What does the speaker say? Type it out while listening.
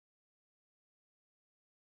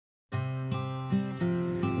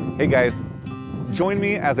Hey guys, join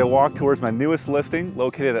me as I walk towards my newest listing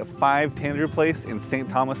located at 5 Tanager Place in St.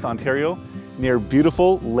 Thomas, Ontario, near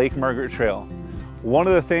beautiful Lake Margaret Trail. One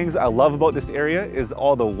of the things I love about this area is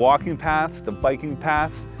all the walking paths, the biking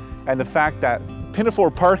paths, and the fact that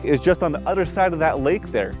Pinafore Park is just on the other side of that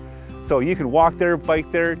lake there. So you can walk there,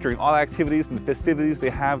 bike there during all the activities and the festivities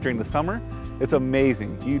they have during the summer. It's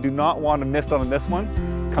amazing. You do not want to miss out on this one.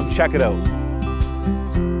 Come check it out.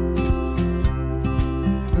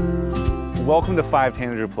 Welcome to 5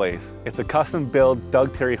 Tanager Place. It's a custom-built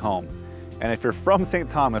Doug Terry home. And if you're from St.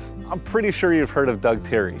 Thomas, I'm pretty sure you've heard of Doug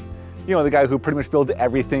Terry. You know, the guy who pretty much builds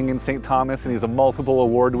everything in St. Thomas, and he's a multiple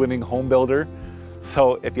award-winning home builder.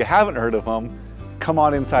 So if you haven't heard of him, come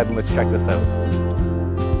on inside and let's check this out.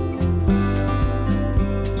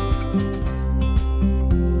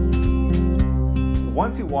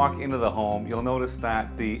 Once you walk into the home, you'll notice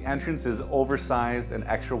that the entrance is oversized and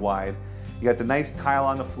extra wide. You got the nice tile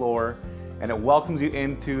on the floor, and it welcomes you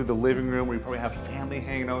into the living room where you probably have family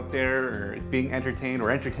hanging out there or being entertained or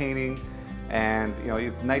entertaining. And you know,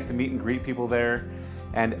 it's nice to meet and greet people there.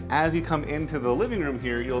 And as you come into the living room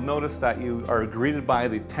here, you'll notice that you are greeted by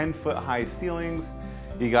the 10-foot high ceilings.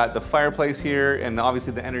 You got the fireplace here and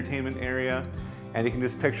obviously the entertainment area. And you can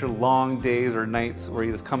just picture long days or nights where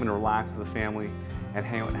you just come and relax with the family and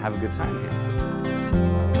hang out and have a good time here.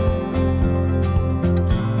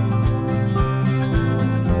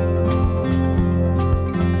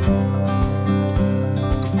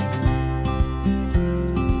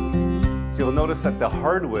 You'll notice that the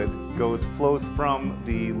hardwood flows from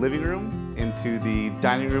the living room into the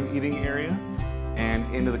dining room eating area and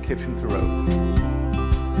into the kitchen throughout.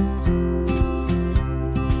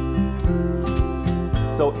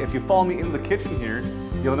 So if you follow me into the kitchen here,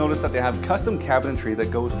 you'll notice that they have custom cabinetry that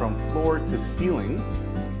goes from floor to ceiling,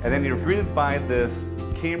 and then you're greeted by this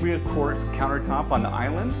cambria quartz countertop on the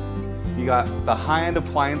island. You got the high-end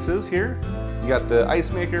appliances here. You got the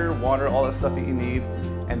ice maker, water, all that stuff that you need.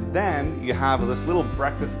 And then you have this little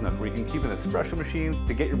breakfast nook where you can keep an espresso machine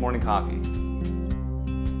to get your morning coffee.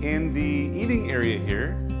 In the eating area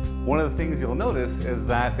here, one of the things you'll notice is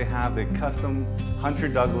that they have the custom Hunter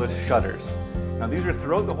Douglas shutters. Now these are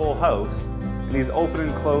throughout the whole house, and these open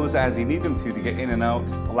and close as you need them to get in and out,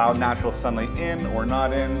 allow natural sunlight in or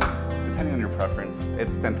not in, depending on your preference.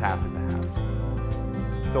 It's fantastic to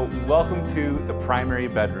have. So welcome to the primary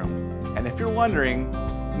bedroom. And if you're wondering,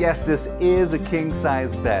 yes, this is a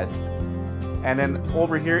king-size bed. And then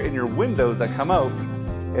over here in your windows that come out,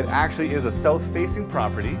 it actually is a south-facing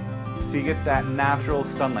property, so you get that natural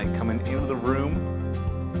sunlight coming into the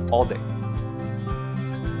room all day.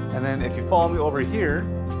 And then if you follow me over here,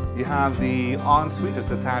 you have the ensuite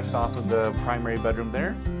just attached off of the primary bedroom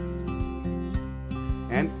there,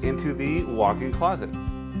 and into the walk-in closet.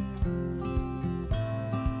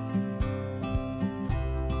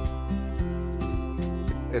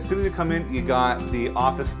 As soon as you come in, you got the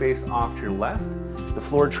office space off to your left. The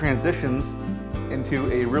floor transitions into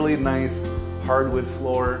a really nice hardwood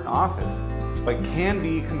floor office, but can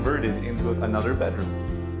be converted into another bedroom.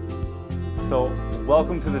 So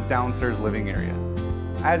welcome to the downstairs living area.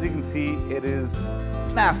 As you can see, it is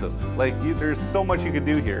massive. There's so much you could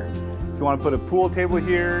do here. If you want to put a pool table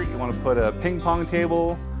here, you want to put a ping pong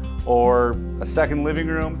table, or a second living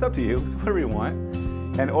room, it's up to you, it's whatever you want.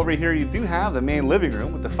 And over here you do have the main living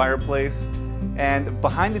room with the fireplace. And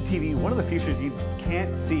behind the TV, one of the features you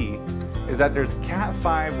can't see is that there's Cat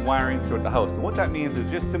 5 wiring throughout the house. And what that means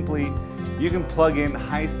is just simply you can plug in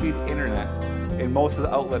high-speed internet in most of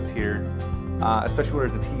the outlets here, especially where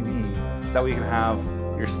there's a TV. That way you can have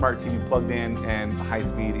your smart TV plugged in and high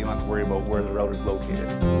speed. You don't have to worry about where the router is located.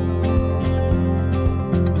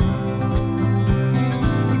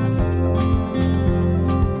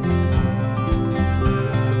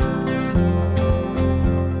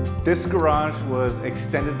 This garage was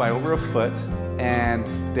extended by over a foot, and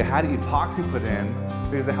they had epoxy put in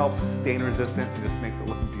because it helps stain resistant and just makes it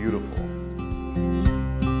look beautiful.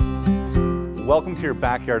 Welcome to your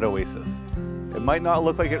backyard oasis. It might not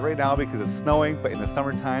look like it right now because it's snowing, but in the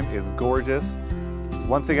summertime it's gorgeous.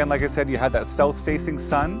 Once again, like I said, you had that south-facing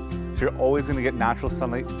sun, so you're always going to get natural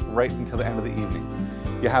sunlight right until the end of the evening.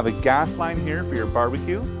 You have a gas line here for your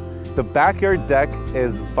barbecue. The backyard deck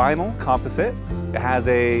is vinyl composite. It has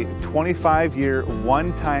a 25-year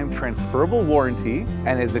one-time transferable warranty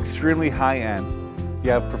and is extremely high-end.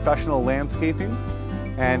 You have professional landscaping,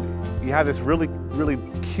 and you have this really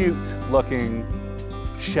cute looking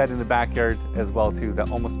shed in the backyard as well too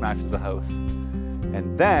that almost matches the house.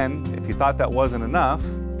 And then, if you thought that wasn't enough,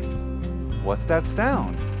 what's that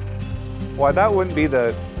sound? Why, that wouldn't be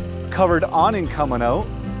the covered awning coming out.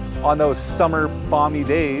 on those summer balmy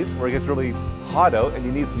days where it gets really hot out and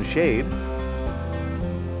you need some shade.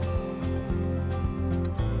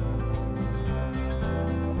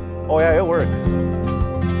 Oh yeah, it works.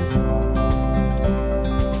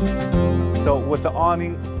 So with the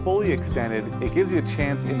awning fully extended, it gives you a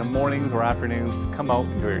chance in the mornings or afternoons to come out,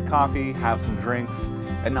 enjoy your coffee, have some drinks,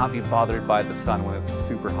 and not be bothered by the sun when it's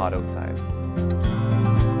super hot outside.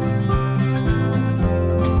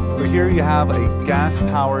 So here you have a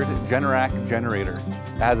gas-powered Generac generator.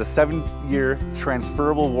 It has a 7-year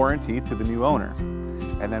transferable warranty to the new owner.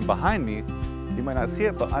 And then behind me, you might not see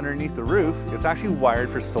it, but underneath the roof, it's actually wired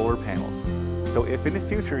for solar panels. So if in the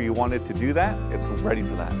future you wanted to do that, it's ready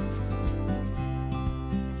for that.